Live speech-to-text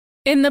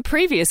In the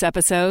previous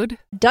episode,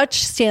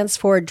 Dutch stands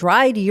for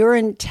Dried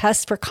Urine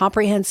Test for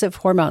Comprehensive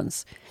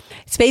Hormones.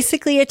 It's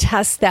basically a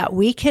test that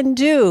we can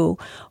do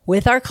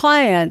with our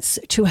clients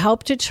to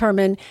help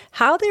determine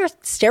how their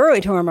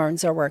steroid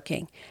hormones are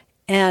working.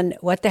 And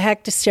what the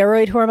heck do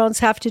steroid hormones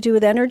have to do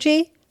with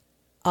energy?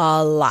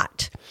 A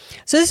lot.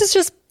 So this is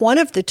just one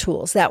of the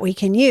tools that we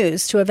can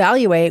use to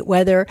evaluate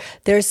whether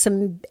there's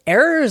some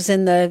errors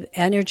in the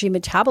energy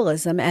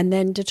metabolism and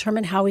then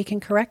determine how we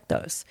can correct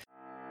those.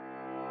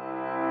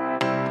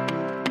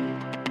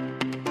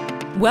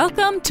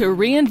 welcome to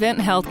Reinvent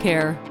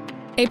Healthcare,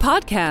 a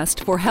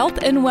podcast for health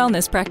and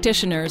wellness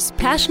practitioners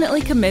passionately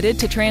committed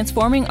to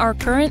transforming our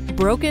current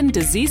broken,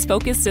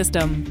 disease-focused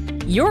system.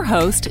 Your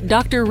host,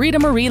 Dr. Rita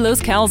Marie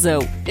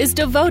Los-Calzo, is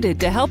devoted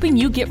to helping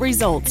you get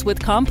results with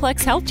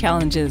complex health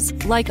challenges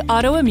like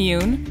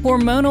autoimmune,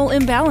 hormonal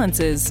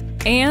imbalances,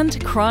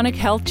 and chronic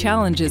health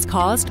challenges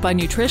caused by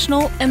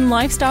nutritional and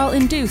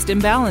lifestyle-induced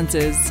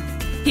imbalances.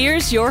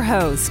 Here's your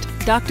host,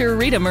 Dr.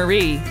 Rita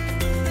Marie.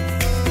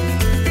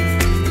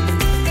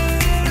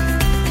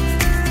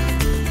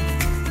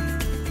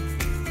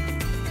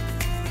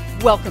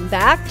 Welcome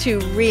back to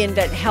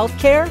Reinvent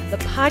Healthcare, the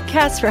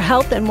podcast for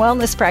health and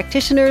wellness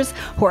practitioners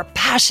who are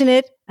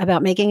passionate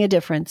about making a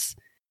difference.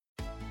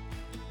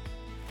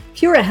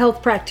 If you're a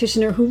health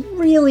practitioner who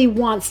really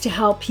wants to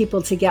help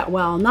people to get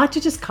well, not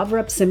to just cover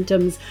up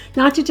symptoms,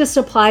 not to just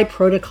apply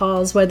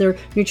protocols, whether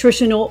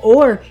nutritional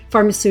or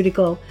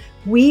pharmaceutical,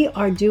 we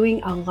are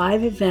doing a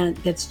live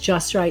event that's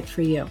just right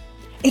for you.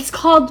 It's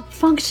called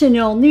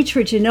Functional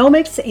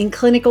Nutrigenomics in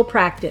Clinical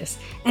Practice,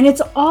 and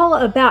it's all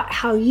about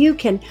how you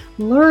can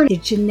learn the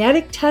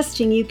genetic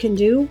testing you can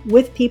do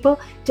with people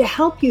to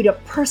help you to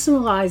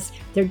personalize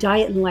their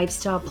diet and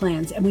lifestyle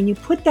plans. And when you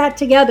put that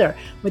together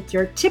with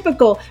your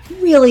typical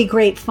really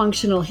great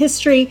functional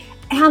history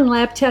and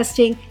lab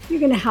testing, you're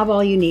going to have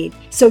all you need.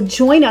 So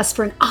join us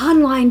for an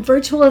online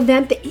virtual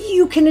event that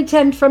you can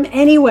attend from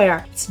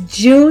anywhere. It's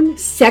June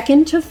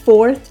 2nd to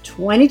 4th,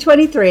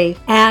 2023.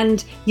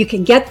 And you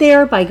can get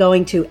there by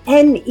going to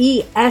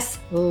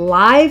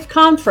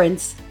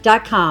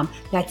nesliveconference.com.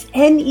 That's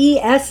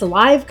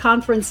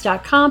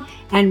nesliveconference.com.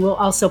 And we'll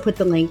also put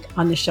the link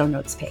on the show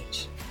notes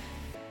page.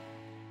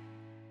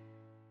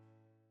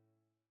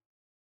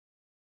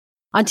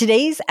 On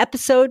today's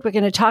episode, we're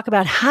going to talk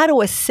about how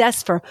to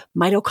assess for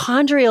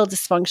mitochondrial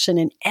dysfunction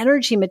and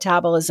energy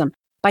metabolism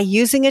by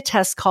using a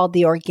test called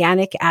the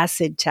organic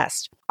acid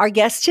test. Our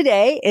guest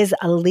today is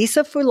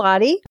Lisa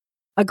Fouladi,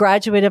 a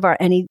graduate of our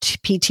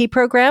NEPT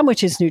program,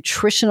 which is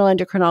Nutritional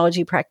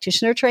Endocrinology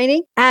Practitioner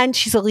Training, and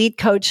she's a lead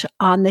coach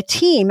on the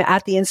team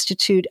at the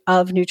Institute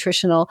of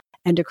Nutritional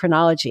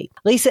Endocrinology.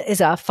 Lisa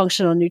is a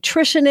functional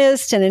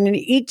nutritionist and an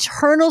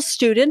eternal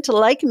student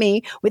like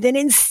me with an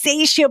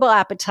insatiable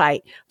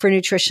appetite for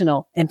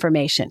nutritional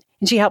information.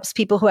 And she helps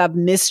people who have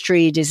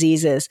mystery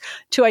diseases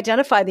to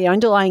identify the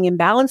underlying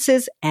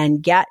imbalances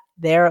and get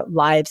their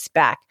lives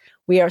back.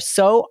 We are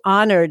so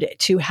honored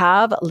to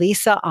have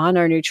Lisa on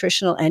our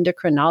nutritional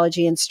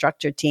endocrinology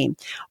instructor team.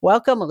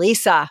 Welcome,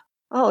 Lisa.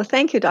 Oh,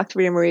 thank you, Dr.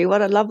 Rita Marie.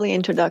 What a lovely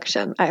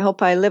introduction. I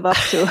hope I live up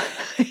to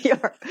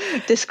your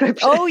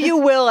description. Oh, you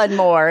will and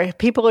more.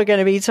 People are going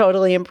to be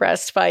totally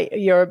impressed by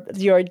your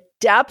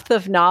depth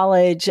of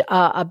knowledge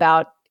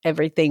about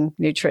everything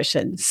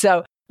nutrition.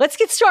 So let's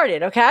get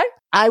started, okay?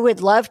 I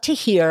would love to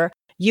hear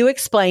you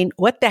explain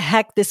what the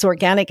heck this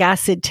organic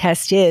acid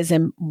test is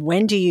and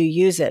when do you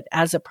use it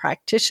as a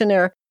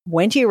practitioner?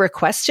 When do you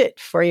request it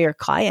for your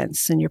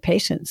clients and your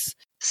patients?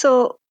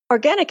 So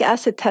organic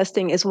acid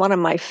testing is one of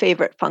my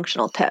favorite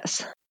functional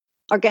tests.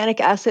 Organic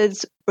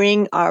acids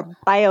bring our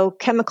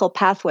biochemical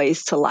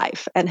pathways to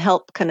life and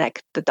help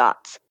connect the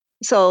dots.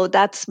 So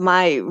that's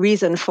my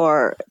reason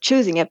for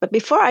choosing it. But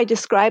before I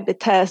describe the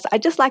test,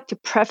 I'd just like to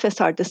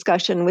preface our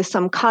discussion with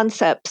some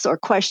concepts or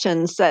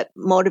questions that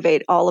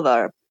motivate all of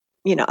our,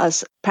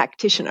 us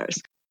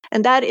practitioners.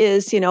 And that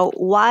is,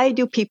 why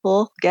do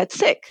people get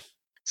sick?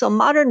 So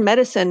modern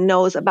medicine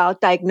knows about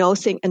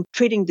diagnosing and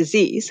treating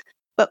disease,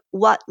 but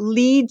what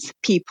leads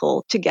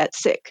people to get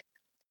sick?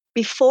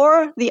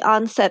 Before the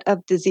onset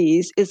of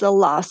disease is a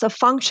loss of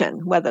function,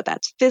 whether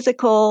that's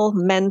physical,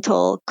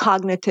 mental,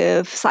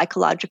 cognitive,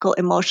 psychological,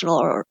 emotional,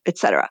 or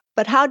etc.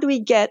 But how do we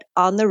get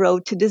on the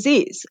road to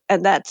disease?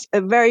 And that's a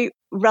very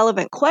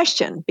relevant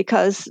question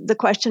because the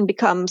question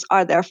becomes,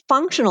 are there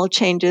functional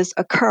changes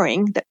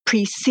occurring that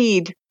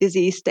precede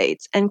disease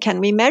states? And can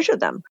we measure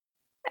them?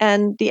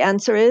 And the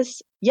answer is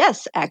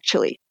yes,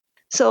 actually.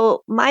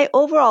 So my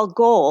overall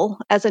goal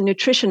as a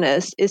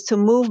nutritionist is to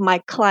move my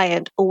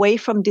client away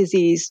from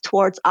disease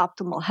towards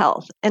optimal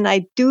health. And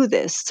I do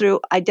this through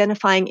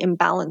identifying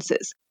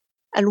imbalances.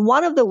 And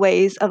one of the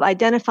ways of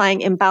identifying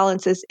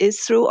imbalances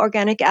is through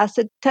organic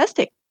acid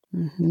testing.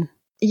 Mm-hmm.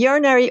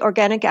 Urinary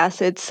organic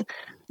acids,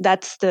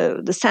 that's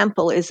the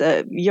sample is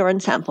a urine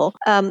sample,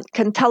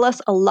 can tell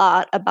us a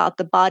lot about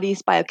the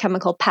body's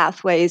biochemical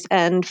pathways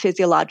and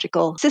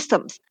physiological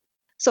systems.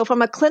 So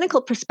from a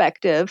clinical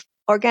perspective,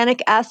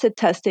 organic acid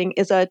testing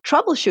is a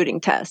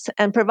troubleshooting test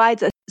and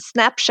provides a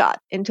snapshot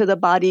into the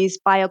body's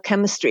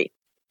biochemistry.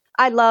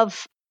 I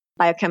love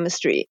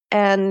biochemistry,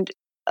 and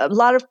a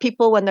lot of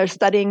people, when they're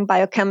studying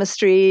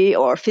biochemistry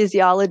or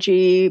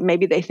physiology,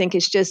 maybe they think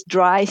it's just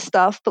dry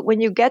stuff. But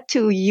when you get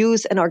to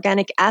use an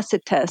organic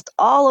acid test,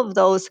 all of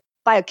those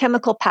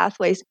biochemical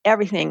pathways,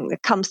 everything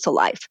that comes to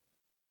life.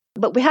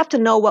 But we have to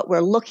know what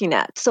we're looking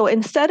at. So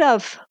instead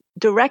of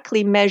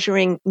directly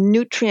measuring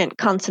nutrient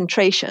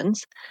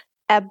concentrations,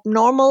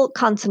 abnormal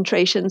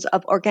concentrations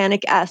of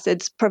organic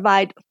acids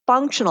provide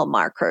functional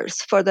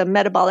markers for the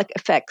metabolic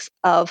effects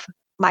of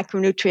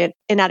micronutrient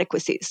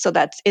inadequacies. So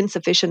that's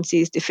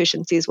insufficiencies,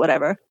 deficiencies,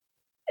 whatever.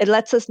 It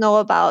lets us know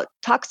about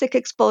toxic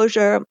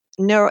exposure,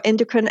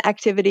 neuroendocrine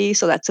activity,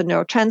 so that's the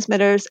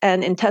neurotransmitters,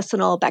 and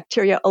intestinal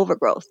bacteria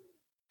overgrowth.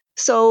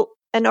 So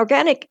an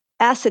organic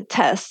acid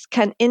test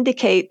can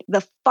indicate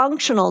the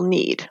functional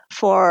need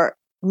for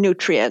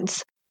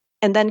nutrients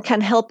and then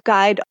can help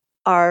guide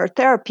our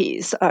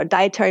therapies, our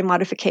dietary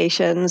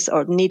modifications,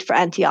 or need for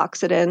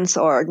antioxidants,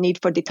 or need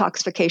for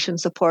detoxification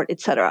support,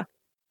 etc.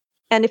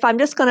 And if I'm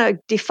just going to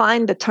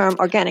define the term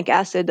organic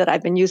acid that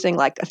I've been using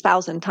like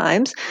 1,000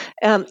 times,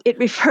 it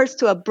refers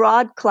to a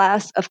broad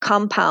class of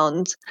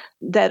compounds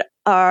that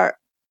are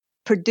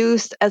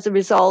produced as a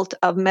result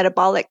of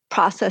metabolic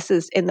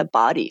processes in the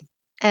body.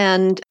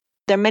 And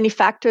there are many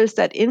factors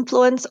that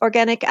influence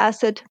organic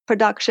acid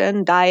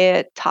production: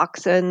 diet,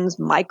 toxins,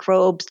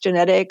 microbes,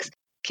 genetics,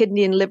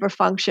 kidney and liver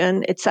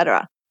function,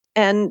 etc.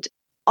 And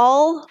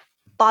all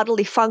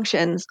bodily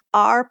functions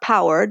are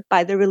powered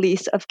by the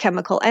release of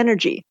chemical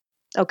energy.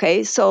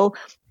 Okay, so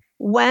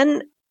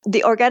when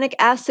the organic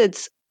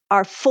acids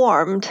are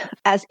formed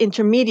as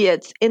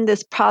intermediates in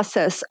this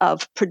process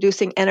of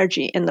producing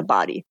energy in the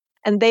body,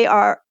 and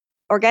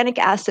organic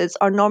acids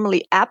are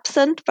normally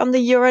absent from the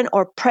urine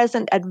or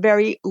present at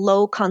very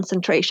low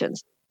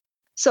concentrations.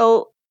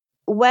 So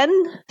when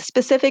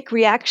specific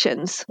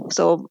reactions,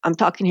 so I'm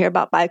talking here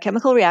about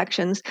biochemical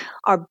reactions,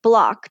 are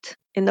blocked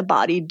in the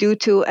body due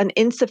to an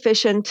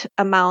insufficient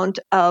amount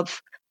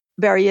of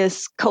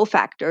various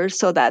cofactors,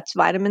 so that's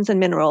vitamins and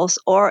minerals,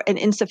 or an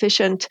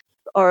insufficient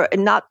or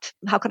not,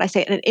 how can I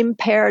say, an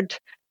impaired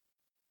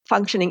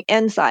functioning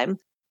enzyme,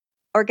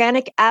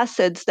 organic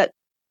acids that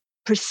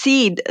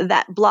precede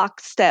that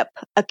blocked step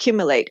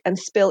accumulate and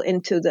spill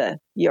into the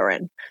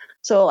urine.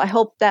 So I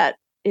hope that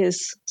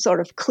is sort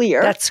of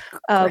clear. That's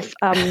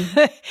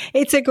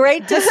it's a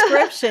great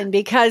description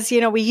because,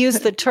 we use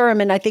the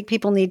term and I think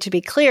people need to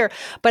be clear.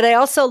 But I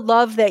also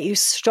love that you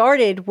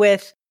started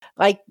with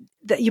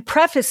that you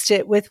prefaced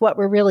it with what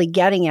we're really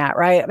getting at,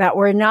 right? That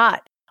we're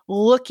not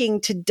looking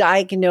to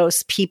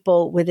diagnose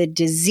people with a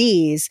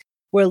disease.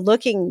 We're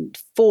looking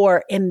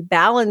for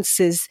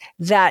imbalances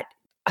that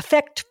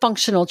affect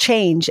functional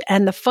change,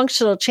 and the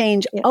functional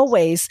change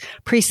always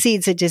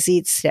precedes a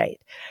disease state.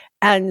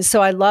 And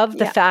so I love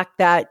the fact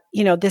that,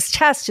 this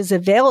test is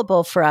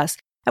available for us,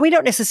 and we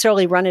don't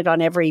necessarily run it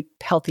on every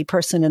healthy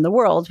person in the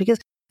world because,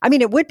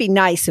 it would be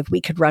nice if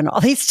we could run all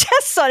these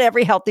tests on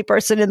every healthy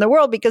person in the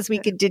world because we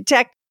could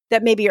detect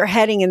that maybe you're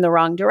heading in the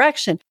wrong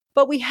direction.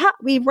 But we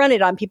run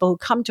it on people who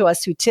come to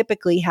us who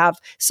typically have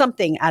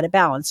something out of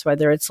balance,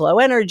 whether it's low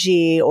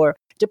energy or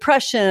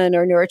depression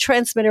or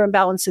neurotransmitter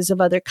imbalances of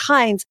other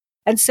kinds.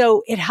 And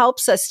so it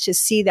helps us to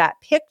see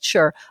that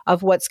picture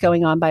of what's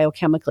going on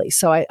biochemically.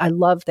 So I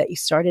love that you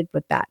started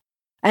with that.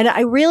 And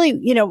I really,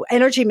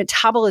 energy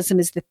metabolism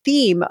is the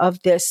theme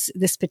of this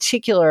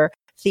particular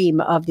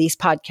theme of these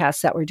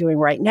podcasts that we're doing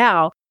right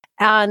now.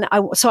 And I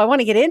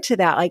want to get into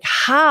that, like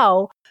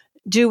how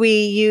do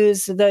we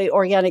use the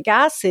organic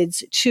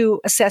acids to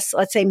assess,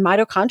 let's say,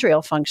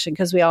 mitochondrial function?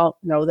 Because we all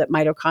know that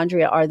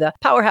mitochondria are the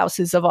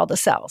powerhouses of all the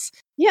cells.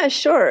 Yeah,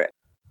 sure.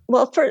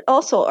 Well,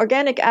 also,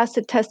 organic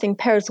acid testing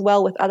pairs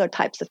well with other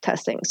types of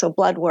testing, so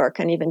blood work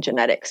and even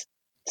genetics.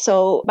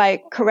 So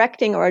by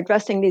correcting or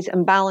addressing these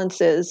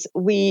imbalances,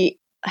 we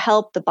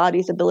help the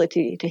body's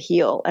ability to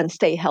heal and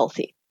stay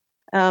healthy.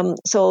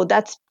 So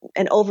that's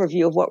an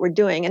overview of what we're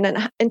doing. And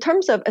then in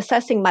terms of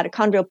assessing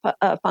mitochondrial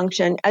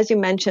function, as you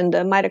mentioned, the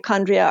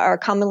mitochondria are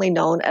commonly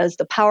known as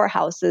the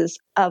powerhouses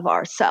of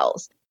our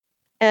cells.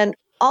 And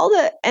all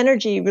the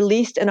energy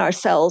released in our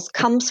cells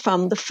comes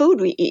from the food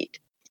we eat.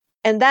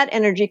 And that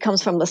energy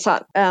comes from the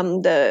sun.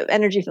 The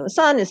energy from the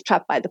sun is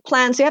trapped by the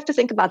plants. So you have to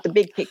think about the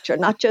big picture,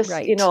 not just,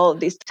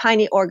 these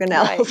tiny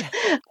organelles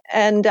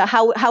and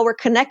how we're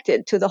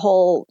connected to the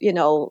whole,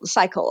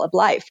 cycle of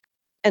life.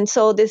 And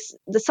so the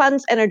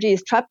sun's energy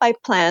is trapped by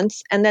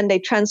plants, and then they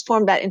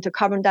transform that into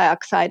carbon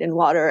dioxide and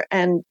water,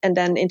 and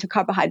then into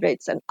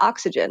carbohydrates and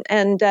oxygen.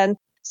 And then,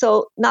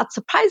 so not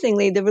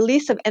surprisingly, the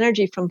release of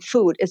energy from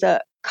food is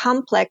a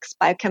complex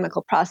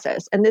biochemical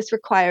process. And this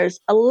requires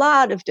a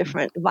lot of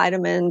different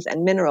vitamins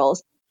and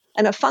minerals.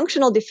 And a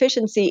functional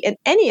deficiency in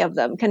any of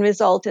them can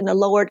result in a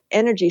lowered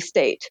energy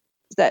state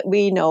that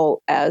we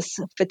know as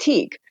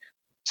fatigue.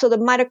 So the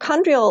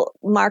mitochondrial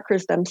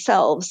markers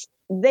themselves,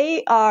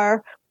 they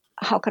are,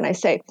 how can I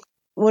say,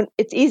 when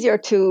it's easier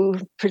to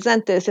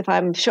present this if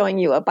I'm showing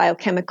you a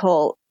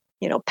biochemical,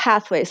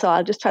 pathway. So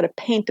I'll just try to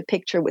paint the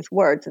picture with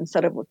words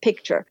instead of a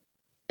picture.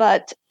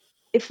 But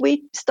if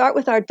we start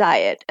with our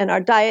diet, and our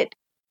diet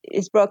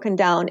is broken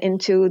down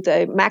into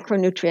the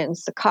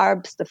macronutrients, the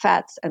carbs, the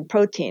fats, and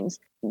proteins.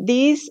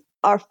 These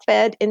are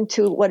fed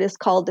into what is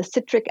called the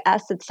citric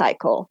acid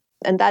cycle,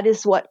 and that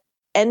is what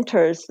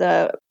enters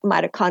the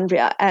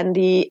mitochondria, and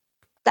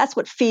that's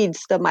what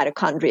feeds the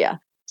mitochondria.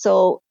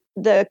 So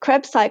the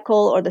Krebs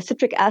cycle or the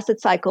citric acid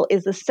cycle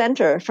is the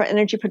center for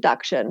energy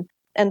production.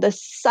 And the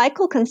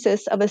cycle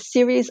consists of a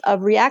series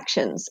of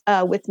reactions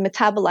with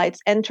metabolites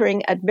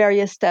entering at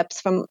various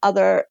steps from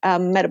other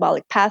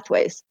metabolic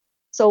pathways.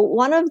 So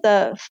one of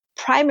the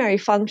primary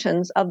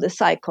functions of the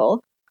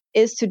cycle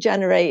is to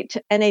generate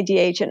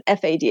NADH and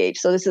FADH.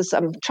 So this is,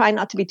 I'm trying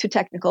not to be too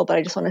technical, but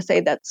I just want to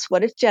say that's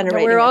what it's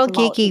generating. We're all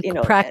geeky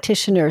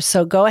practitioners,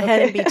 so go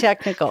ahead and be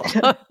technical.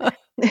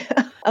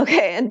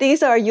 Okay, and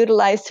these are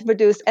utilized to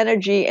produce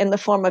energy in the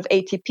form of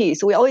ATP.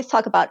 So we always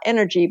talk about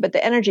energy, but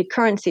the energy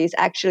currency is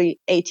actually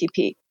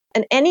ATP.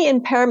 And any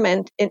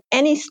impairment in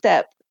any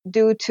step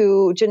due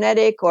to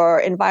genetic or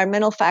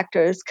environmental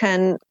factors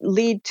can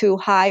lead to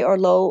high or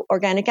low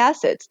organic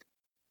acids.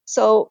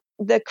 So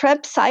the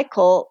Krebs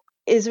cycle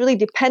is really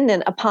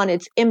dependent upon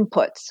its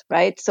inputs,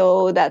 right?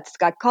 So that's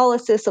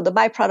glycolysis, so the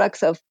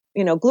byproducts of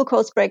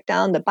glucose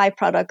breakdown, the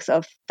byproducts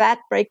of fat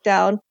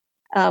breakdown,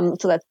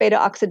 so that's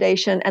beta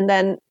oxidation, and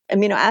then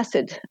amino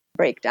acid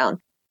breakdown.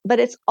 But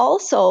it's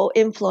also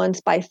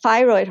influenced by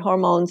thyroid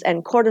hormones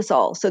and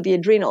cortisol, so the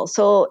adrenals.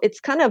 So it's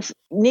kind of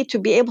neat to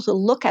be able to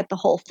look at the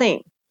whole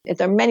thing.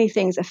 There are many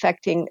things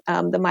affecting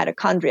the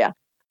mitochondria.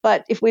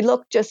 But if we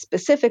look just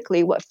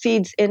specifically, what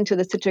feeds into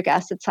the citric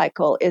acid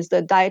cycle is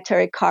the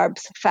dietary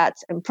carbs,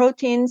 fats, and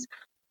proteins.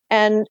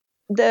 And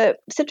the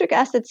citric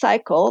acid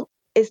cycle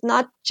is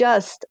not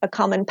just a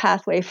common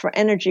pathway for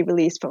energy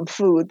release from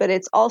food, but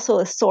it's also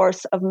a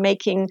source of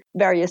making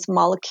various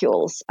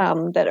molecules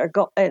that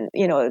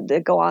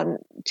go on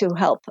to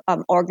help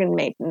organ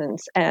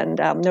maintenance and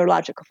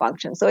neurological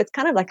function. So it's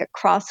kind of like a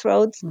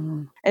crossroads,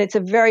 and it's a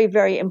very,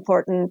 very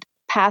important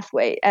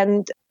pathway.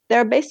 And there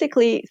are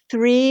basically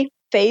 3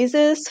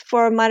 phases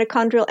for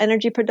mitochondrial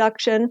energy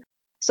production.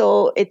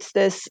 So it's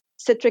this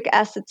citric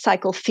acid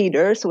cycle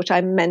feeders, which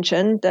I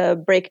mentioned, the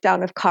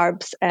breakdown of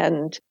carbs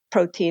and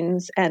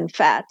proteins and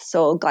fats,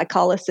 so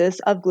glycolysis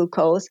of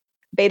glucose,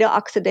 beta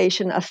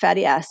oxidation of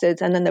fatty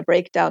acids, and then the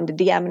breakdown, the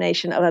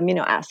deamination of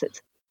amino acids.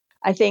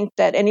 I think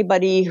that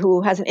anybody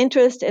who has an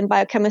interest in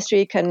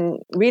biochemistry can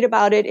read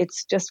about it.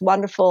 It's just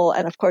wonderful.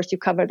 And of course, you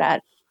cover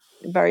that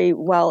very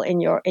well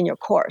in your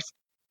course.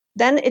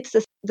 Then it's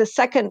the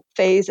second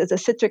phase is the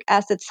citric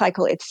acid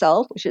cycle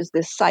itself, which is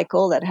this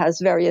cycle that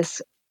has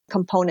various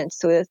components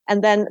to it.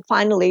 And then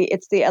finally,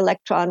 it's the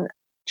electron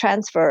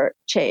transfer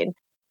chain.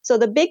 So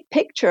the big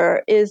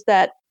picture is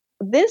that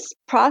this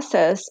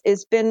process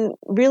has been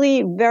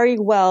really very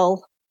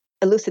well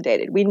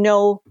elucidated. We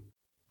know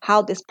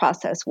how this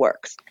process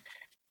works.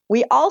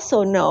 We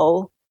also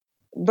know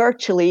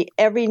virtually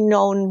every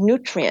known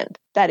nutrient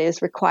that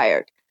is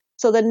required.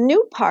 So the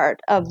new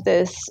part of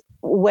this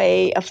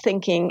way of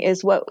thinking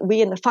is what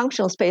we in the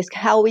functional space,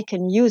 how we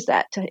can use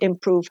that to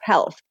improve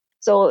health.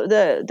 So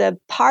the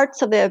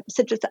parts of the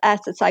citric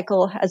acid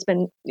cycle has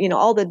been,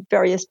 all the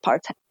various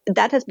parts,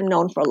 that has been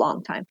known for a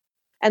long time.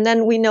 And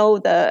then we know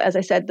as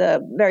I said, the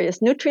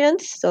various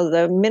nutrients, so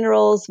the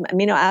minerals,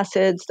 amino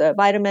acids, the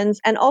vitamins,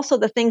 and also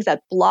the things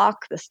that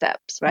block the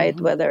steps, right?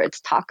 Mm-hmm. Whether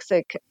it's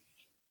toxic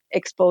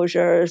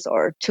exposures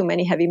or too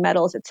many heavy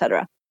metals,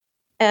 etc.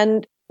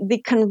 And the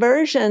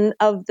conversion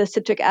of the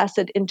citric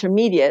acid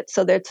intermediate,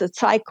 so there's a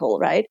cycle,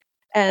 right?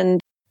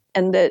 And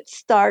it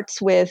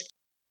starts with,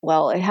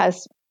 it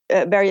has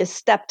various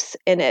steps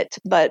in it,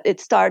 but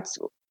it starts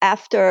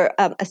after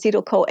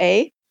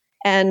acetyl-CoA,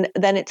 and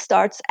then it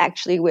starts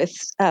actually with,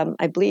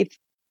 I believe,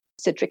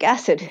 citric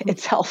acid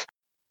itself.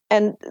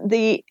 And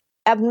the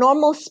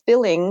abnormal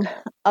spilling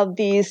of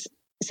these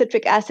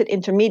citric acid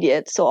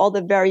intermediates, so all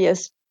the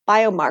various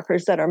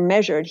biomarkers that are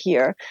measured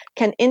here,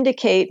 can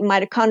indicate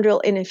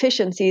mitochondrial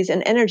inefficiencies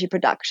in energy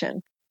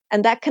production.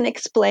 And that can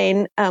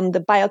explain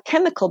the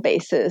biochemical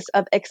basis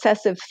of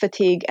excessive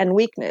fatigue and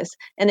weakness.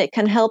 And it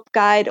can help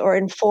guide or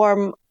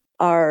inform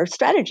our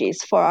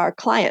strategies for our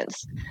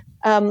clients.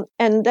 And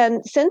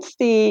then since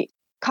the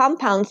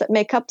compounds that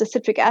make up the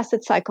citric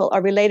acid cycle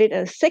are related in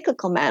a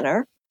cyclical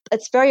manner,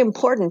 it's very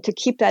important to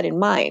keep that in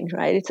mind,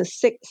 right? It's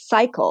a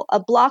cycle. A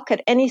block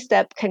at any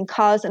step can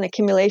cause an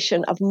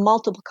accumulation of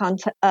multiple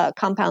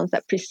compounds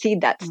that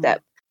precede that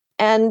step.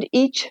 And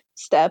each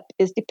step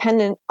is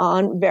dependent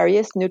on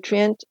various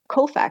nutrient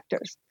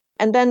cofactors.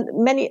 And then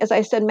as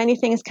I said, many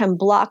things can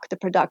block the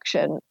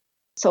production.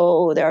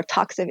 So there are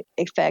toxic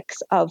effects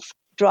of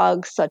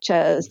drugs such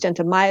as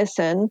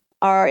gentamicin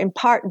are in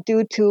part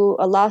due to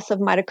a loss of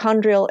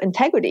mitochondrial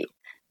integrity,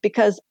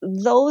 because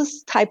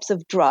those types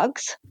of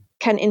drugs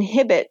can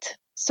inhibit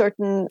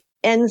certain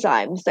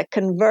enzymes that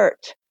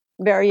convert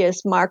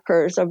various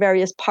markers or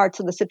various parts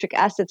of the citric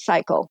acid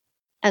cycle.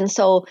 And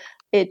so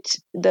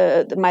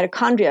the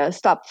mitochondria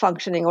stop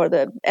functioning, or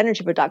the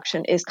energy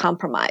production is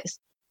compromised.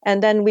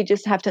 And then we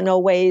just have to know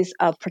ways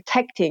of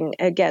protecting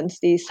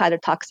against these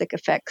cytotoxic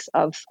effects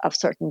of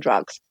certain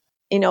drugs.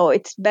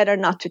 it's better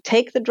not to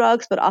take the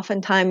drugs, but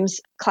oftentimes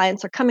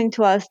clients are coming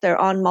to us,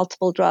 they're on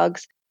multiple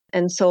drugs.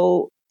 And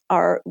so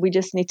we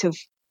just need to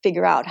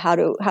figure out how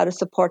to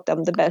support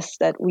them the best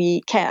that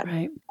we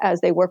can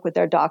as they work with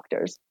their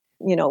doctors,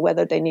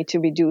 whether they need to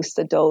reduce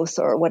the dose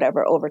or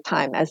whatever over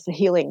time as the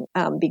healing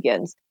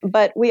begins.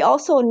 But we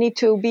also need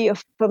to be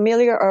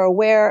familiar or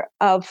aware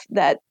of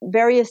that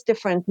various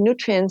different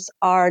nutrients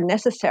are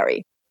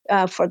necessary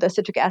for the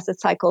citric acid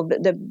cycle,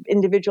 the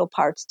individual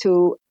parts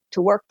to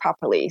work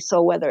properly.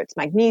 So whether it's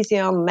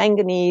magnesium,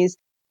 manganese,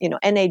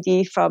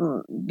 NAD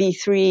from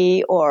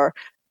B3 or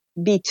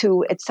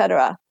B2,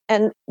 etc.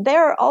 And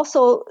there are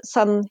also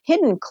some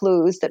hidden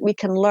clues that we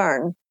can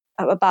learn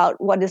about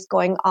what is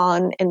going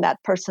on in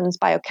that person's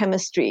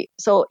biochemistry.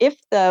 So if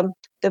the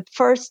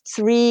first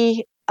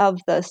three of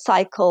the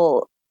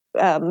cycle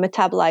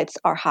metabolites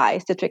are high,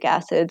 citric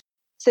acid,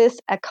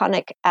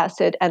 cis-aconic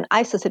acid, and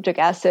isocitric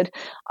acid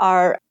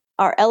are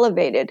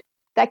elevated,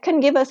 that can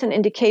give us an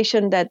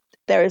indication that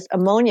there is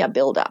ammonia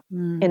buildup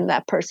in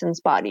that person's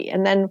body.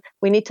 And then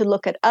we need to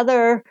look at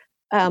other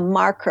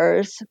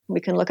markers. We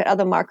can look at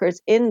other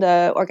markers in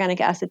the organic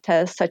acid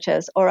test, such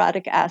as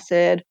orotic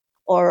acid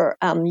or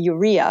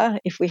urea,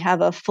 if we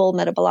have a full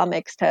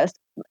metabolomics test.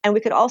 And we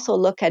could also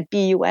look at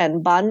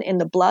BUN in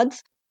the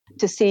bloods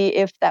to see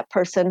if that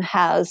person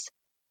has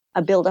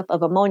a buildup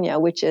of ammonia,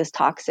 which is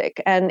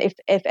toxic. And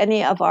if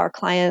any of our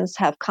clients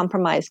have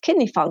compromised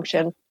kidney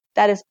function,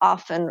 that is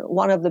often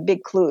one of the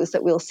big clues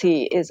that we'll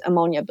see is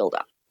ammonia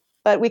buildup.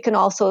 But we can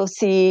also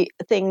see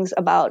things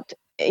about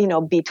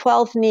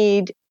B12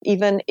 need,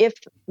 even if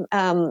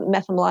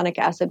methylmalonic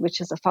acid,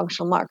 which is a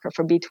functional marker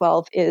for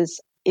B12,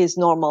 is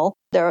normal.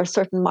 There are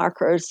certain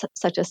markers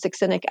such as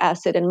succinic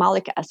acid and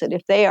malic acid,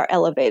 if they are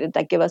elevated,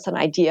 that give us an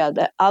idea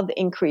of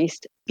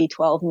increased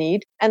B12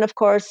 need. And of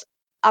course,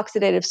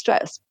 oxidative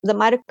stress. The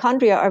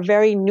mitochondria are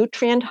very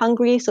nutrient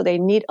hungry, so they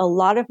need a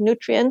lot of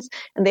nutrients,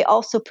 and they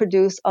also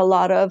produce a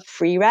lot of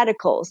free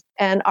radicals.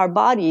 And our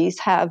bodies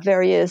have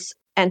various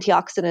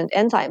antioxidant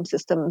enzyme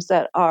systems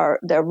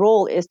their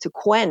role is to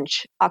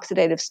quench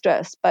oxidative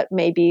stress, but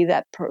maybe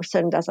that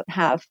person doesn't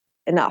have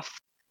enough.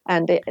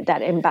 And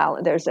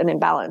there's an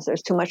imbalance.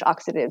 There's too much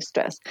oxidative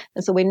stress.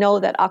 And so we know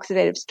that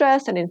oxidative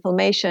stress and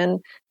inflammation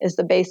is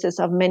the basis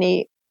of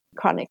many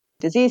chronic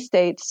disease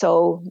states.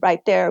 So right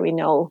there, we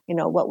know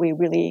what we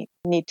really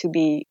need to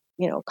be,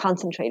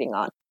 concentrating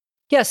on.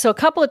 Yeah. So a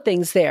couple of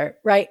things there,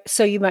 right?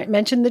 So you might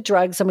mention the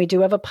drugs, and we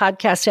do have a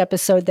podcast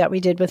episode that we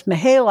did with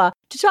Mihaela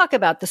to talk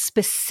about the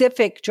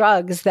specific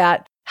drugs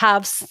that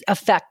have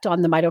effect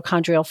on the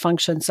mitochondrial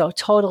function. So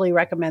totally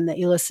recommend that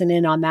you listen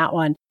in on that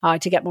one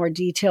to get more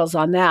details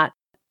on that.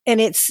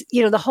 And it's,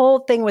 the whole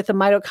thing with the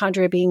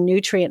mitochondria being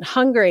nutrient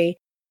hungry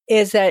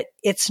is that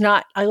it's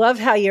not, I love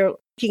how you're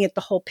looking at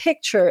the whole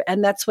picture,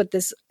 and that's what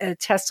this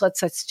test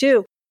lets us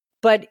do.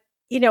 But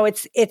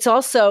it's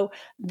also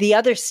the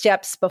other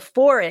steps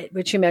before it,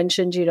 which you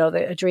mentioned,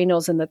 the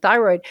adrenals and the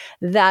thyroid,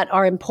 that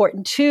are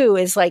important too,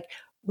 is like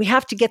we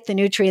have to get the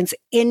nutrients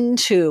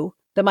into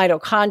the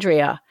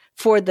mitochondria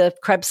for the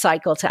Krebs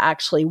cycle to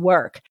actually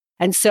work.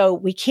 And so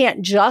we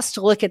can't just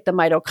look at the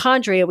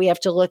mitochondria. We have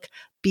to look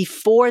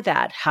before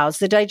that. How's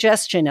the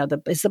digestion?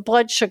 Is the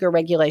blood sugar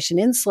regulation,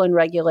 insulin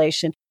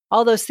regulation,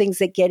 all those things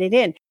that get it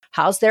in?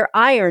 How's their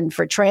iron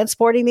for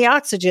transporting the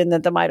oxygen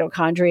that the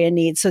mitochondria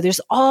needs? So there's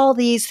all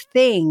these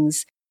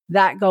things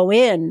that go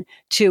in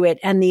to it.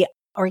 And the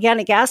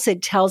organic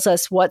acid tells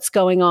us what's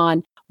going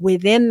on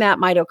within that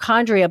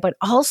mitochondria, but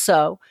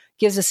also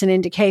gives us an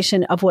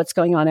indication of what's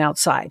going on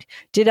outside.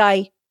 Did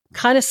I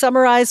kind of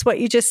summarize what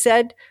you just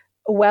said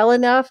well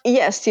enough?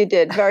 Yes, you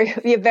did.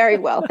 Very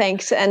well.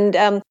 Thanks. And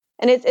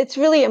it's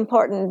really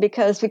important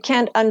because we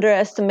can't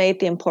underestimate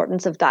the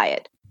importance of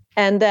diet.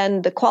 And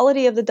then the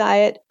quality of the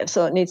diet,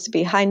 so it needs to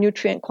be high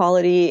nutrient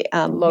quality,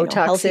 low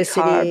toxicity,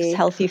 healthy carbs,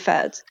 healthy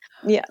fats.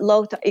 Yeah,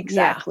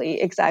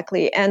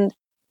 exactly. And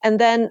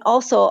then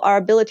also our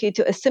ability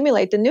to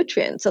assimilate the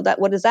nutrients. So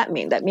what does that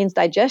mean? That means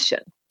digestion.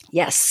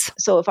 Yes.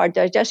 So if our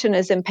digestion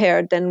is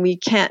impaired, then we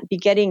can't be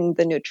getting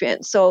the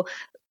nutrients. So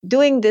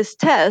doing this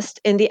test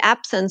in the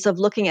absence of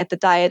looking at the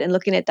diet and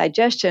looking at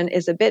digestion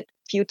is a bit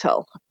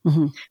futile,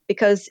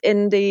 because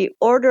in the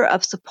order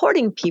of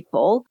supporting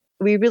people,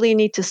 we really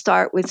need to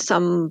start with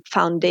some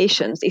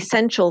foundations,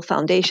 essential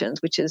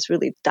foundations, which is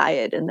really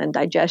diet and then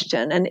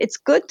digestion. And it's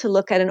good to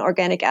look at an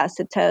organic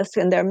acid test.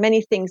 And there are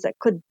many things that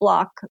could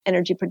block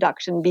energy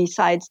production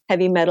besides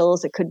heavy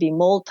metals. It could be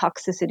mold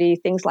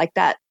toxicity, things like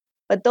that.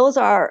 But those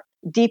are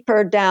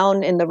deeper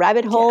down in the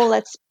rabbit hole,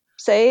 let's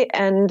say.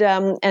 And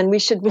we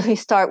should really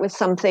start with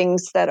some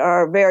things that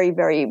are very,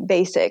 very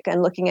basic,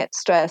 and looking at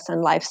stress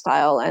and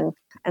lifestyle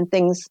and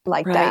things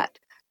like that.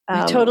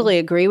 I totally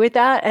agree with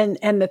that.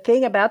 And the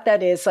thing about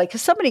that is, like,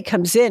 if somebody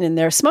comes in and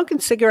they're smoking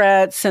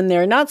cigarettes and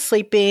they're not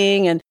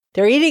sleeping and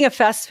they're eating a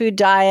fast food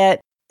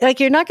diet,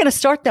 like, you're not going to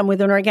start them with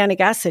an organic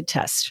acid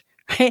test,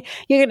 right?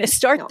 You're going to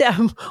start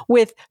them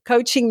with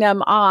coaching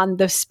them on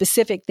the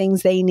specific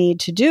things they need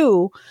to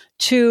do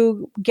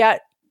to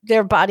get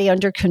their body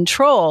under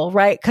control,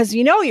 right? Because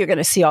you're going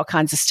to see all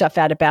kinds of stuff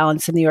out of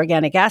balance in the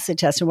organic acid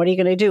test. And what are you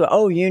going to do?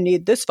 Oh, you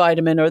need this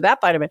vitamin or that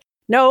vitamin.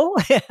 No,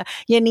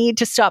 you need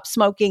to stop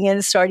smoking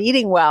and start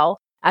eating well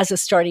as a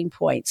starting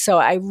point. So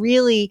I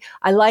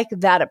like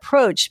that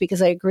approach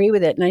because I agree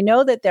with it. And I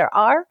know that there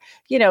are,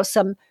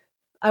 some,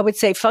 I would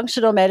say,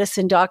 functional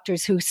medicine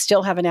doctors who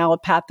still have an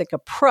allopathic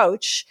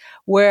approach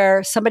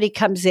where somebody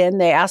comes in,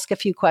 they ask a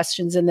few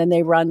questions, and then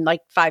they run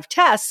like 5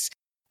 tests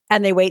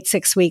and they wait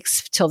 6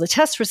 weeks till the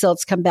test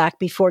results come back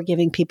before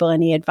giving people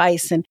any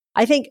advice. And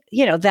I think,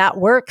 that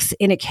works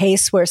in a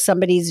case where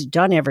somebody's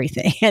done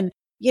everything and,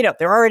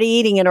 they're already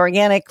eating an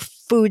organic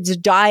foods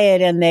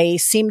diet and they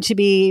seem to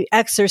be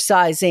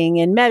exercising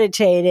and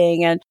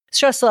meditating and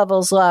stress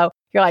levels low.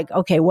 You're like,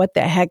 okay, what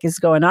the heck is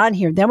going on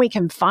here? Then we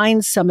can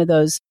find some of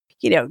those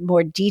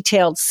more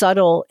detailed,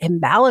 subtle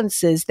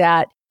imbalances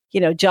that,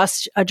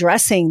 just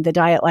addressing the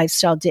diet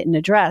lifestyle didn't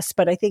address.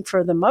 But I think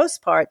for the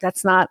most part,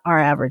 that's not our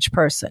average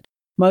person.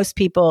 Most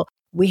people,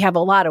 we have a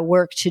lot of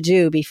work to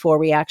do before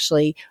we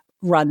actually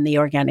run the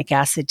organic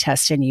acid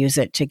test and use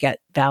it to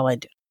get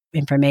valid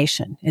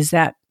information. Is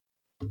that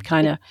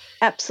kind of?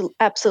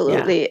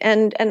 Absolutely.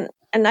 Yeah.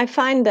 And I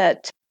find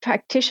that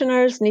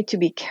practitioners need to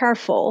be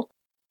careful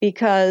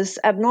because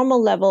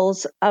abnormal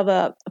levels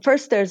of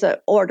first there's an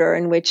order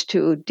in which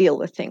to deal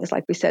with things,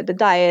 like we said, the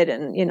diet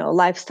and,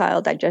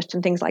 lifestyle,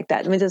 digestion, things like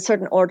that. I mean, there's a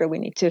certain order we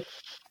need to,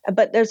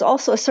 but there's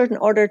also a certain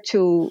order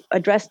to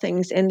address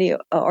things in the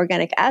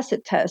organic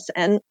acid test.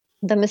 And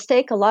the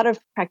mistake a lot of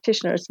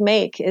practitioners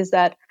make is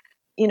that,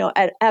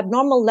 an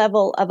abnormal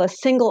level of a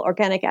single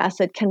organic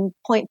acid can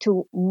point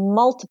to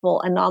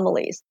multiple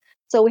anomalies.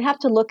 So we have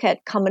to look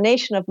at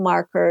combination of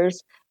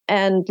markers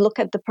and look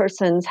at the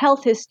person's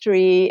health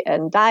history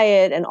and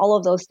diet and all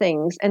of those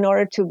things in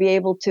order to be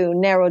able to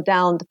narrow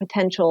down the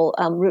potential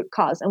root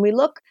cause. And we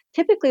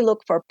typically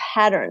look for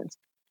patterns.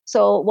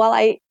 So while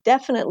I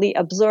definitely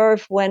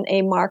observe when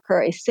a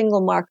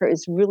single marker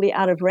is really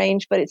out of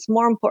range, but it's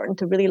more important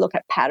to really look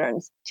at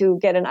patterns to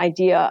get an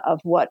idea of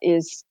what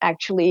is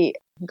actually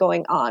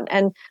going on.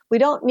 And we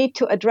don't need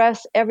to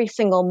address every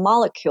single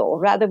molecule.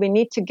 Rather, we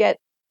need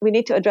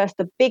to address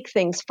the big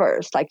things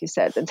first, like you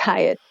said, the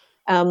diet,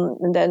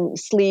 and then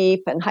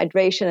sleep and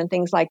hydration and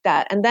things like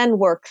that, and then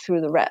work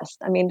through the rest.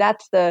 I mean,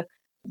 that's the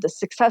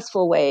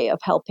successful way of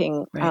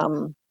helping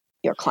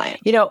your client.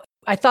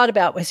 I thought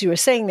about, as you were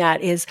saying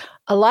that, is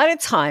a lot of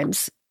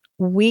times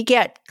we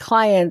get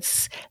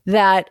clients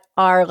that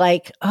are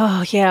like,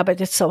 oh yeah,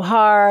 but it's so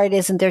hard.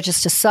 Isn't there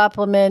just a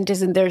supplement?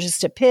 Isn't there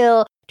just a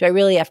pill? Do I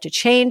really have to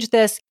change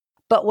this?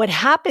 But what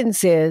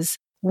happens is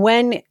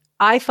when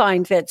I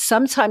find that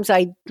sometimes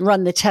I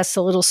run the tests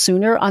a little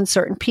sooner on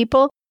certain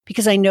people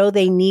because I know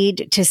they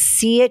need to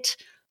see it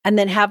and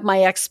then have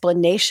my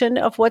explanation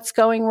of what's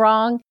going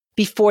wrong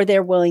before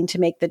they're willing to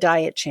make the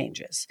diet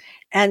changes.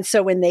 And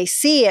so when they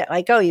see it,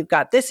 like, oh, you've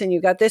got this and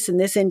you've got this and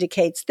this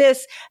indicates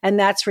this. And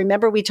that's,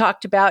 remember, we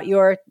talked about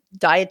your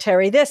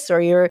dietary this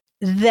or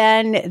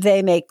then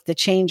they make the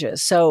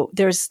changes. So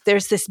there's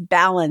this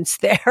balance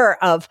there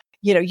of,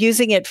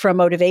 using it for a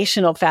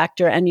motivational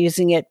factor and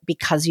using it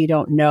because you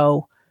don't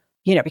know,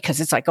 because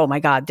it's like, oh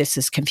my God, this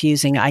is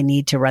confusing. I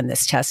need to run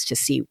this test to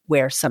see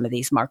where some of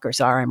these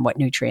markers are and what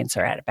nutrients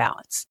are out of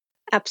balance.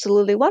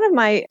 Absolutely. One of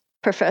my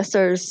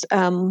professors,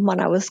 when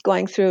I was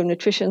going through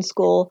nutrition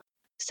school,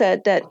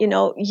 said that,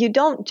 you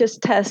don't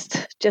just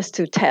test just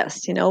to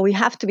test. We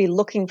have to be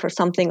looking for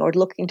something or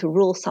looking to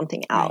rule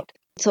something out.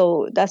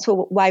 So that's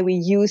why we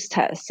use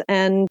tests.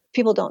 And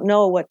people don't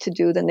know what to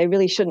do, then they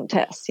really shouldn't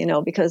test,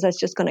 because that's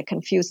just going to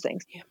confuse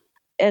things. Yeah.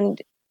 And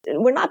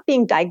we're not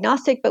being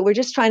diagnostic, but we're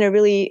just trying to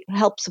really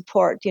help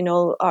support,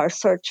 our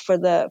search for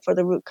the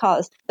root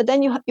cause. But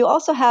then you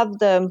also have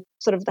the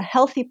sort of the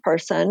healthy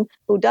person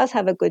who does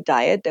have a good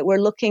diet that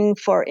we're looking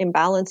for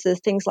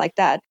imbalances, things like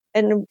that.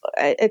 And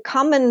a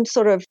common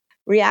sort of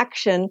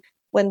reaction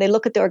when they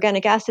look at the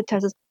organic acid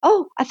test is,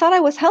 oh, I thought I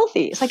was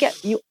healthy. It's like, yeah,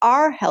 you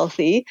are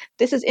healthy.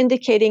 This is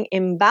indicating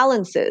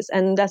imbalances.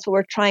 And that's what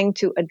we're trying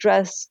to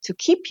address to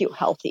keep you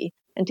healthy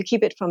and to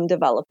keep it from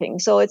developing.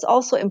 So it's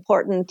also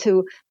important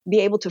to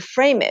be able to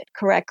frame it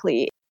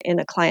correctly in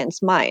a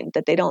client's mind,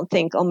 that they don't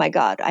think, oh my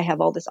God, I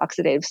have all this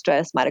oxidative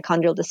stress,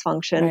 mitochondrial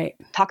dysfunction,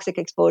 toxic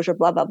exposure,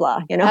 blah, blah,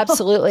 blah.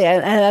 Absolutely.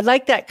 And I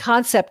like that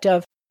concept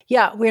of,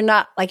 yeah, we're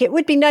not like, it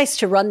would be nice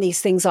to run these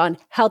things on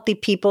healthy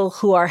people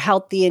who are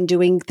healthy and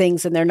doing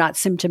things and they're not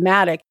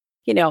symptomatic.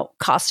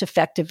 Cost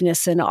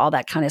effectiveness and all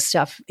that kind of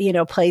stuff,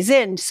 plays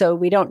in. So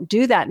we don't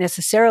do that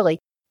necessarily.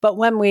 But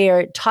when we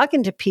are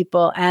talking to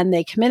people and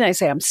they come in and I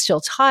say, I'm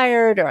still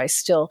tired or I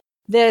still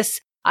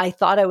this, I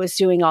thought I was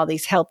doing all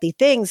these healthy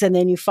things. And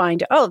then you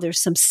find, oh,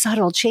 there's some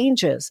subtle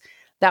changes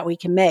that we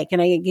can make.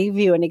 And I can give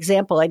you an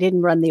example. I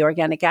didn't run the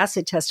organic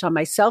acid test on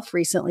myself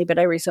recently, but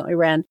I recently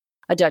ran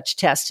a Dutch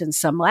test and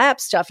some lab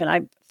stuff, and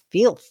I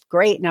feel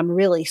great and I'm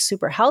really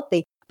super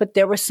healthy. But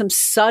there were some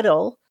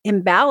subtle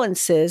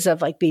imbalances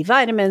of like B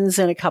vitamins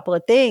and a couple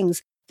of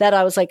things that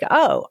I was like,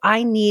 oh,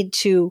 I need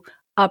to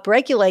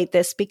upregulate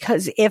this,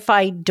 because if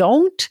I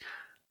don't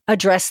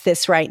address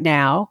this right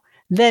now,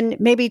 then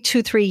maybe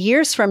 2-3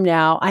 years from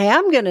now, I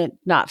am going to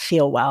not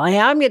feel well. I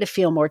am going to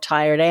feel more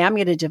tired. I am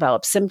going to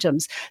develop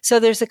symptoms. So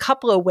there's a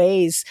couple of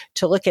ways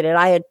to look at it.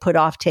 I had put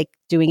off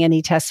doing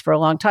any tests for a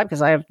long time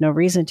because I have no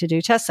reason to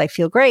do tests. I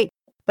feel great.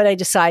 But I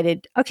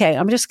decided, okay,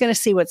 I'm just going to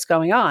see what's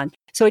going on.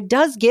 So it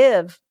does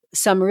give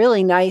some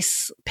really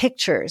nice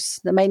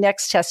pictures. My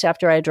next test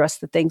after I address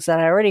the things that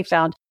I already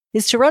found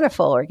is to run a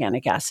full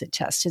organic acid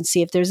test and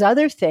see if there's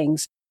other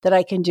things that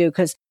I can do.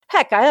 Because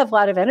heck, I have a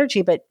lot of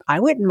energy, but I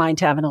wouldn't mind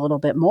having a little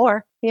bit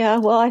more. Yeah,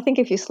 well, I think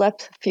if you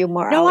slept a few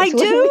more hours. No, I do.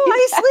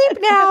 I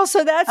sleep now.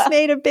 So that's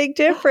made a big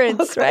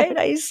difference, Okay. right?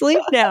 I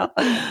sleep now.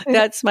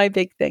 That's my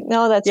big thing.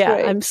 No, that's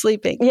great. I'm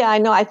sleeping. Yeah, I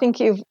know. I think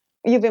you've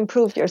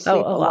improved your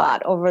sleep a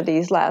lot over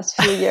these last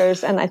few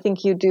years. And I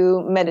think you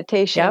do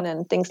meditation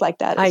and things like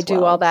that I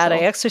do all that. So. I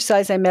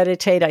exercise, I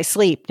meditate, I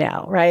sleep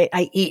now, right?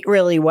 I eat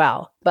really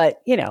well.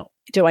 But,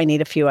 do I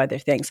need a few other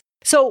things?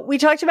 So we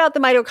talked about the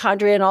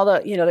mitochondria and all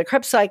the, the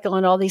Krebs cycle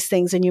and all these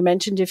things. And you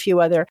mentioned a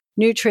few other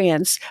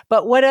nutrients.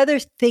 But what other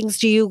things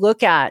do you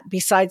look at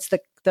besides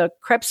the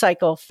Krebs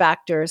cycle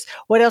factors?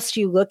 What else do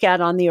you look at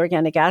on the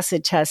organic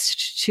acid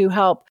test to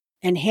help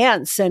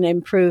enhance and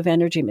improve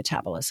energy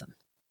metabolism?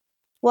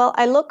 Well,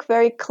 I look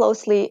very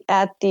closely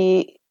at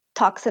the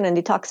toxin and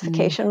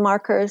detoxification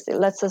markers. It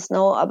lets us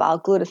know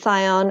about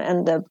glutathione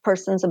and the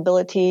person's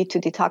ability to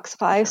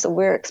detoxify. So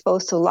we're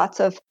exposed to lots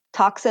of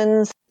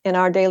toxins in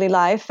our daily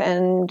life,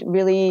 and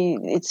really,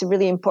 it's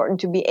really important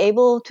to be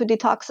able to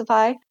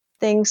detoxify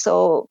things.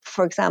 So,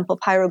 for example,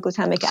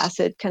 pyroglutamic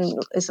acid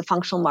is a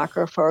functional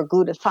marker for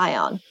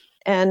glutathione.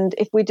 And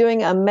if we're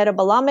doing a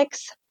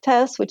metabolomics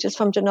test, which is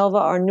from Genova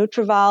or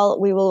Nutrival,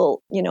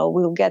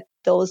 we'll get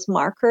those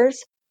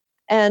markers.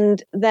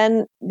 And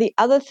then the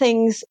other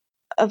things,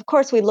 of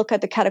course, we look at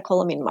the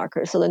catecholamine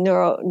markers, so the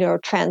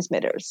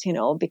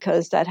neurotransmitters,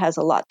 because that has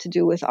a lot to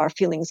do with our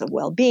feelings of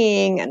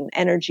well-being and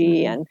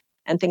energy and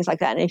things like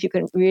that. And if you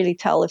can really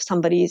tell if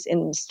somebody's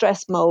in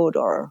stress mode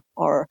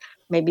or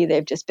maybe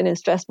they've just been in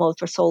stress mode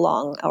for so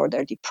long, or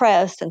they're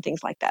depressed and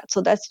things like that.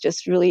 So that's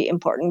just really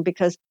important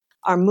because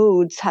our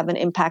moods have an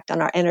impact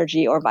on our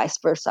energy or vice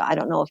versa. I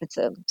don't know if it's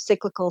a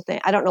cyclical thing.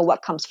 I don't know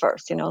what comes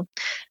first,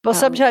 Well,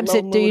 sometimes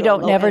you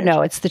don't never energy.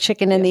 know. It's the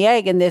chicken and the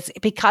egg. And this,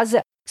 because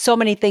so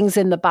many things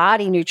in the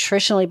body,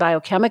 nutritionally,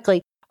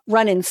 biochemically,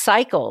 run in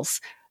cycles,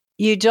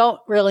 you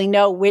don't really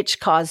know which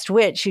caused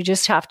which. You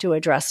just have to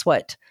address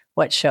what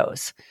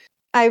shows.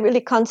 I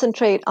really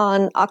concentrate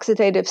on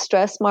oxidative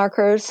stress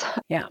markers.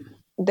 Yeah.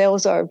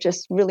 Those are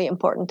just really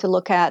important to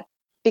look at,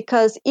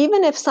 because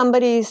even if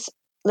somebody's,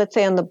 let's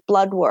say on the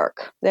blood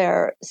work,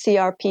 their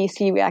CRP,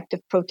 C-reactive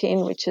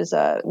protein, which is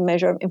a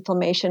measure of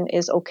inflammation,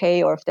 is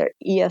okay, or if their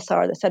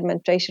ESR, the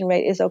sedimentation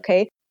rate, is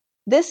okay,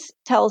 this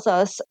tells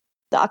us,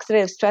 the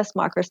oxidative stress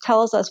markers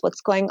tells us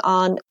what's going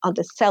on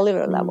the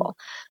cellular level.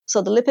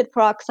 So the lipid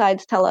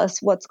peroxides tell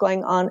us what's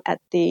going on at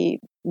the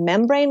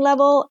membrane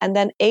level, and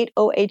then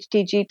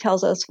 8-OHDG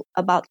tells us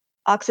about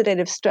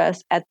oxidative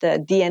stress at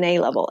the DNA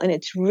level. And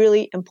it's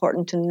really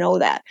important to know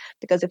that,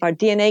 because if our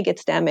DNA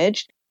gets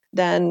damaged,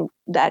 then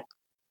that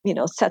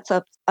sets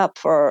up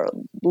for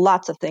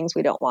lots of things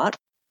we don't want.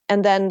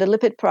 And then the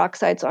lipid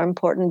peroxides are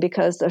important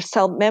because they're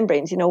cell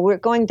membranes. We're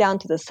going down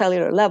to the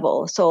cellular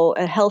level. So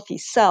a healthy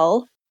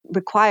cell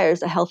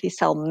requires a healthy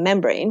cell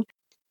membrane,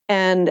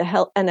 and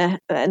a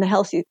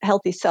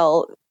healthy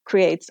cell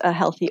creates a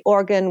healthy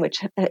organ, which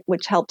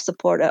helps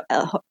support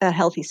a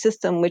healthy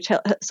system, which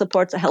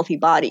supports a healthy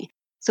body.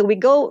 So we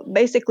go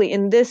basically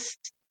in this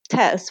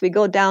test, we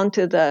go down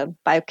to the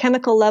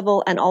biochemical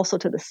level and also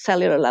to the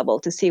cellular level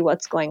to see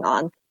what's going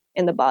on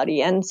in the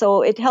body. And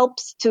so it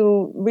helps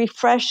to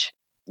refresh,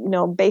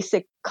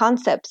 basic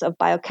concepts of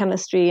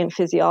biochemistry and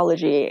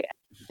physiology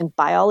and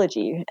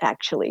biology,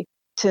 actually,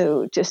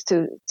 to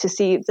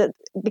see that,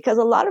 because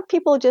a lot of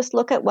people just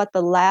look at what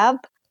the lab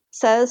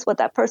says, what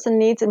that person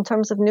needs in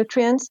terms of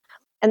nutrients.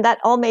 And that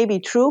all may be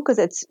true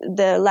because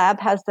the lab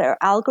has their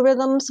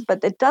algorithms,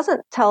 but it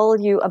doesn't tell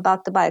you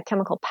about the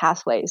biochemical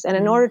pathways. And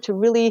in order to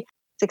really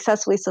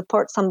successfully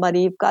support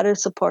somebody, you've got to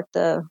support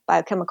the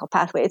biochemical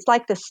pathway. It's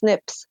like the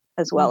SNPs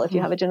as well. If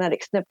you have a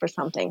genetic SNP for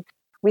something,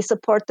 we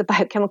support the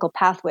biochemical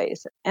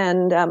pathways,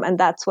 and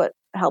that's what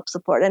helps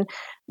support. And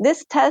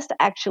this test,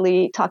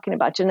 actually talking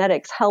about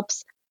genetics,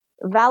 helps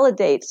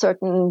validate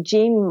certain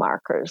gene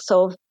markers.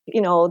 So,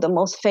 the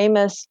most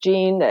famous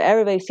gene that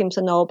everybody seems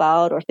to know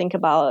about or think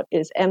about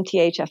is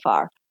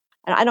MTHFR.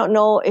 And I don't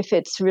know if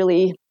it's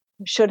really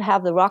should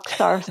have the rock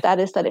star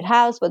status that it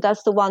has, but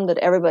that's the one that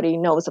everybody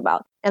knows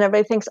about. And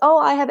everybody thinks, oh,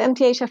 I have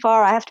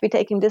MTHFR, I have to be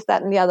taking this,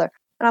 that, and the other.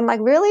 And I'm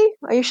like, really?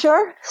 Are you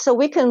sure? So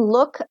we can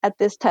look at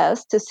this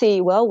test to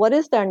see, well, what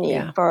is their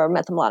need for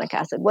methylmalonic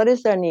acid? What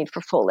is their need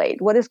for folate?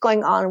 What is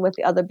going on with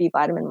the other B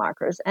vitamin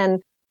markers? And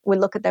we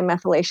look at their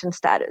methylation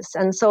status.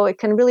 And so it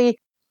can really,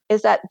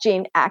 is that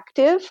gene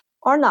active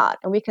or not?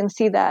 And we can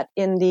see that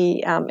in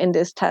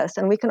this test.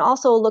 And we can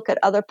also look at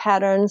other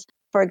patterns.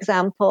 For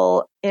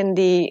example,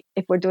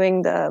 if we're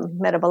doing the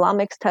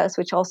metabolomics test,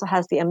 which also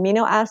has the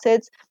amino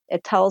acids,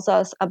 it tells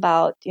us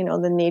about,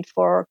 the need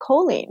for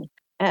choline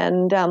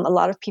And a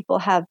lot of people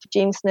have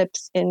gene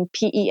SNPs in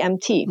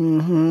PEMT.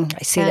 Mm-hmm.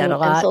 I see that a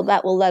lot. And so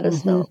that will let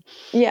us know.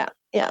 Yeah.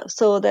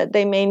 So that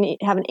they may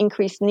have an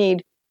increased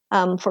need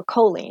for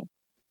choline.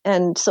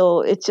 And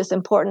so it's just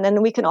important.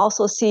 And we can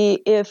also see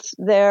if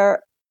their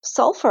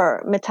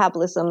sulfur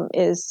metabolism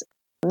is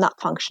not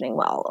functioning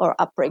well or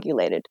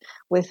upregulated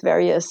with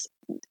various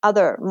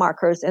other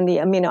markers in the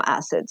amino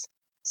acids.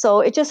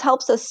 So it just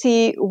helps us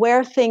see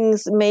where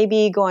things may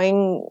be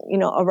going,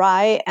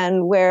 awry,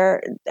 and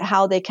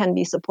how they can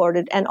be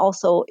supported, and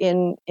also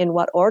in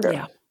what order.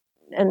 Yeah.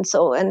 And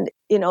so,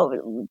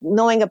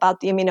 knowing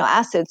about the amino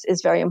acids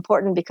is very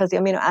important because the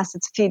amino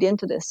acids feed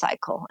into this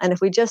cycle. And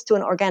if we just do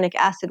an organic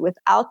acid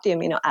without the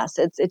amino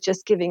acids, it's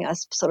just giving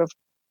us sort of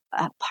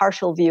a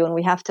partial view, and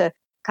we have to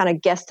kind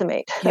of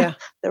guesstimate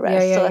the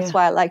rest. So that's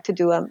why I like to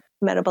do a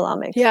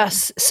metabolomics.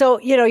 Yes. So,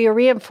 you're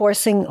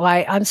reinforcing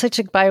why I'm such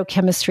a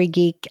biochemistry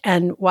geek,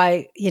 and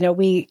why,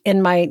 we,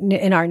 in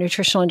our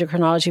nutritional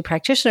endocrinology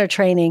practitioner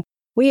training,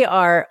 we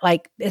are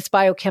it's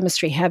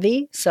biochemistry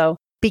heavy. So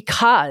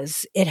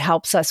because it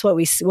helps us, what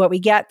we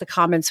get, the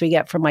comments we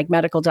get from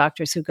medical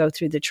doctors who go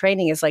through the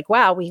training is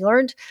wow, we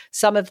learned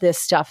some of this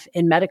stuff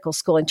in medical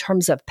school in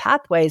terms of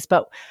pathways,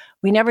 but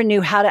we never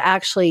knew how to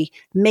actually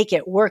make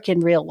it work in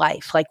real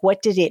life.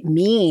 What did it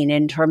mean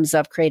in terms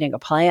of creating a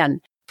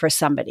plan for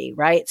somebody,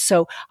 right?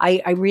 So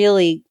I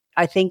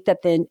think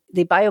that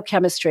the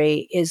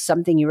biochemistry is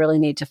something you really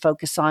need to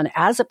focus on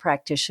as a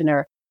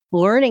practitioner,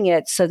 learning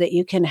it so that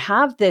you can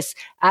have this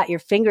at your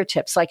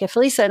fingertips. If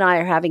Lisa and I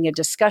are having a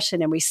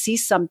discussion and we see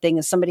something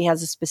and somebody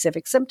has a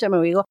specific symptom,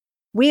 and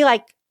we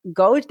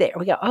go there,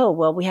 we go, oh,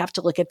 well, we have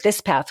to look at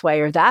this pathway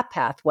or that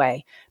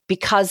pathway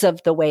because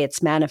of the way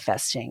it's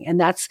manifesting. And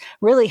that's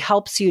really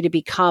helps you to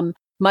become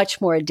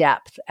much more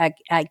adept at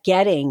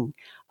getting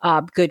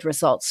good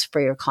results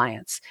for your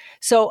clients.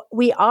 So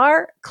we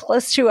are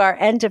close to our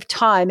end of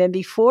time. And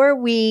before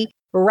we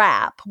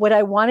wrap, what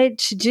I wanted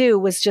to do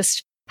was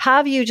just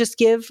have you just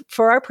give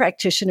for our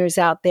practitioners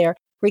out there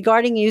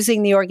regarding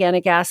using the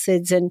organic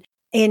acids, and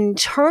in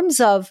terms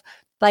of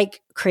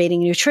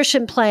creating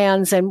nutrition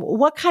plans, and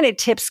what kind of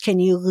tips can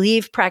you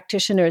leave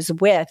practitioners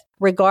with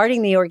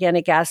regarding the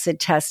organic acid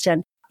test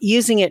and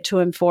using it to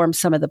inform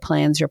some of the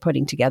plans you're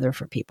putting together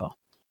for people?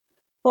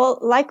 Well,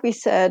 like we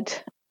said,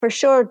 for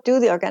sure,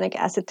 do the organic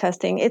acid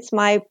testing. It's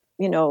my,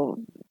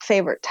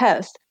 favorite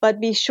test,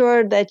 but be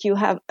sure that you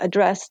have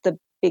addressed the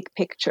big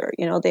picture,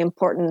 the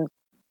important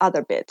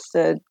other bits,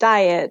 the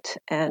diet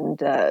and,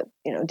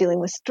 dealing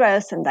with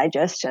stress and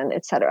digestion,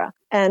 etc.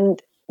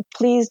 And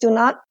please do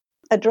not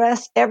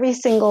address every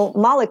single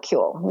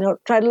molecule.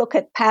 Try to look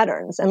at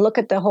patterns and look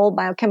at the whole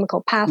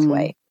biochemical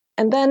pathway.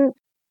 And then,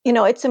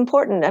 it's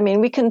important. I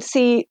mean, we can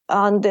see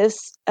on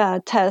this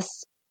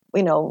test,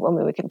 we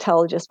can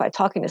tell just by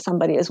talking to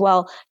somebody as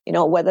well,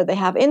 whether they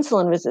have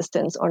insulin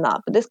resistance or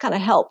not. But this kind of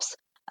helps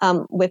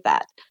with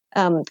that.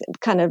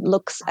 Kind of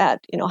looks at,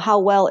 how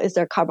well is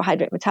their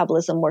carbohydrate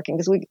metabolism working?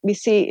 Because we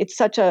see it's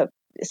such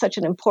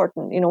an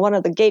important, one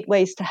of the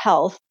gateways to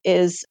health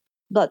is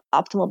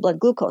optimal blood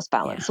glucose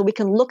balance. Yeah. So we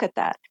can look at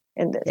that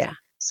in this. Yeah.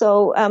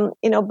 So,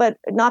 but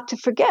not to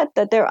forget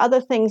that there are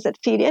other things that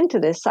feed into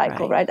this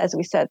cycle, right? As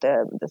we said,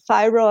 the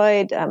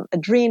thyroid,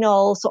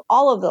 adrenal. So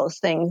all of those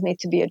things need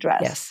to be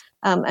addressed. Yes.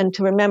 And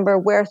to remember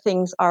where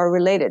things are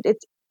related.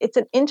 It's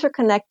an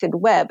interconnected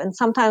web. And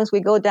sometimes we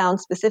go down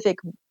specific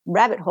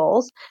rabbit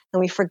holes and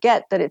we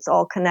forget that it's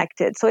all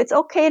connected. So it's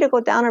okay to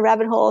go down a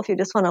rabbit hole if you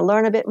just want to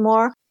learn a bit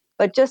more.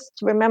 But just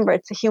remember,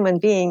 it's a human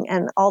being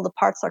and all the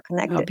parts are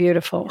connected. Oh,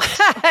 beautiful.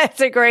 It's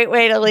a great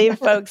way to leave,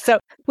 folks. So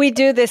we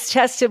do this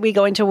test and we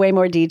go into way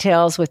more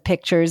details with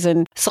pictures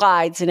and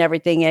slides and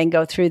everything and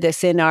go through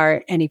this in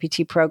our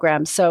NEPT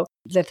program. So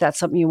if that's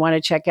something you want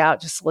to check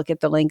out, just look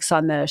at the links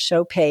on the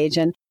show page.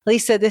 And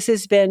Lisa, this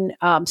has been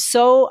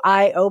so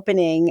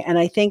eye-opening. And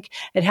I think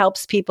it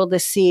helps people to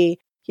see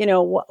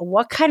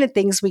what kind of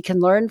things we can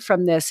learn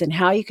from this and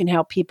how you can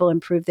help people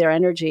improve their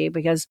energy,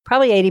 because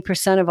probably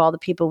 80% of all the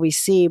people we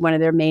see, one of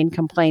their main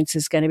complaints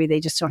is going to be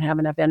they just don't have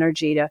enough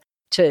energy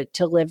to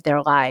live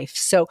their life.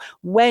 So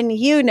when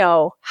you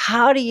know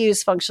how to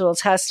use functional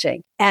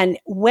testing and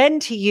when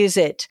to use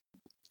it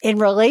in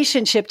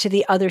relationship to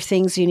the other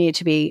things you need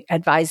to be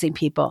advising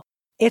people,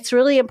 it's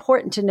really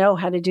important to know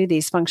how to do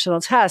these functional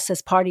tests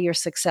as part of your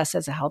success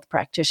as a health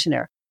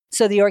practitioner.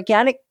 So the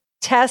organic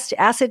test,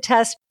 acid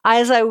test,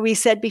 as we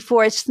said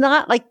before, it's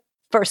not like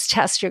first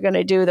test you're going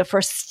to do, the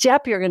first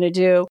step you're going to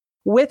do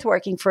with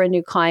working for a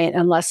new client,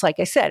 unless, like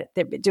I said,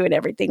 they're doing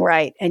everything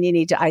right and you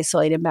need to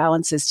isolate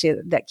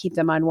imbalances that keep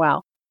them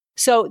unwell.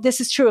 So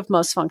this is true of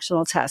most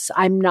functional tests.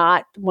 I'm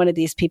not one of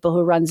these people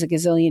who runs a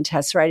gazillion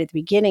tests right at the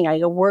beginning. I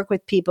go work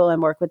with people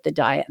and work with the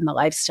diet and the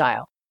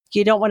lifestyle.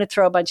 You don't want to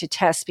throw a bunch of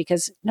tests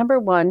because, number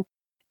one,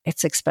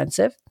 it's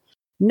expensive.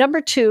 Number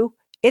two,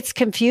 it's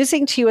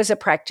confusing to you as a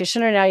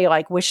practitioner. Now you're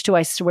like, where do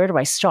I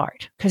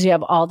start? Because you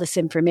have all this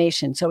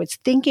information. So it's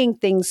thinking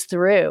things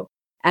through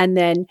and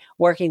then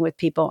working with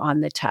people on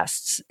the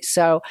tests.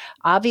 So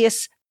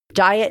obvious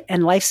diet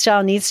and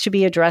lifestyle needs to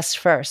be addressed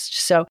first.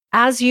 So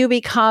as you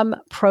become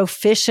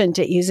proficient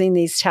at using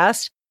these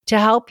tests to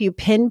help you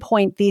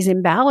pinpoint these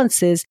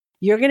imbalances,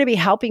 you're going to be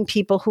helping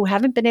people who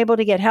haven't been able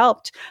to get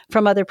helped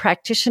from other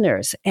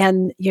practitioners.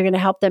 And you're going to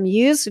help them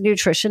use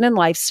nutrition and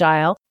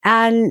lifestyle.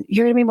 And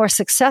you're going to be more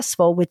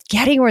successful with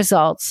getting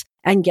results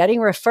and getting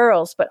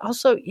referrals, but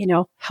also,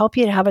 help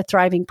you to have a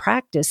thriving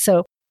practice.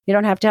 So you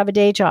don't have to have a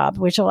day job,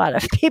 which a lot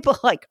of people are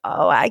like,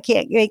 oh, I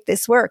can't make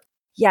this work.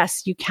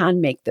 Yes, you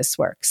can make this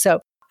work.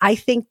 So I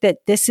think that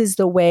this is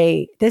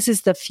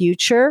the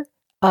future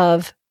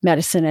of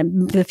medicine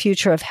and the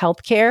future of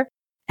healthcare.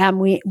 And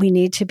we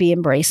need to be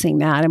embracing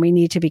that, and we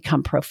need to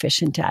become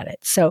proficient at it.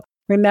 So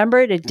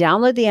remember to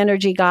download the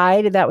energy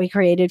guide that we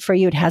created for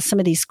you. It has some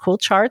of these cool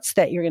charts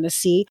that you're going to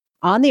see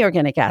on the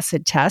organic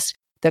acid test,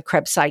 the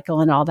Krebs cycle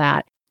and all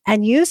that,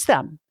 and use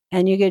them.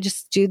 And you can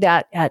just do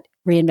that at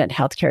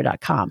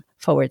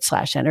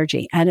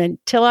reinventhealthcare.com/energy. And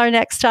until our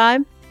next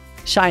time,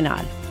 shine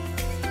on.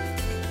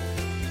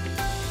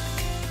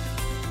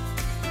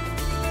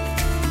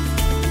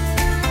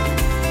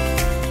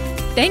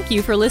 Thank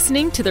you for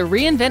listening to the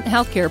Reinvent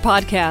Healthcare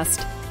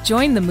podcast.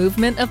 Join the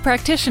movement of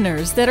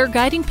practitioners that are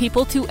guiding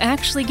people to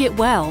actually get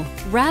well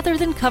rather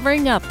than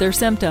covering up their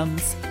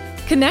symptoms.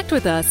 Connect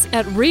with us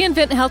at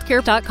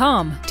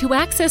reinventhealthcare.com to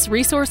access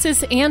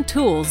resources and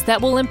tools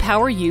that will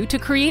empower you to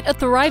create a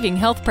thriving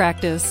health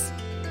practice.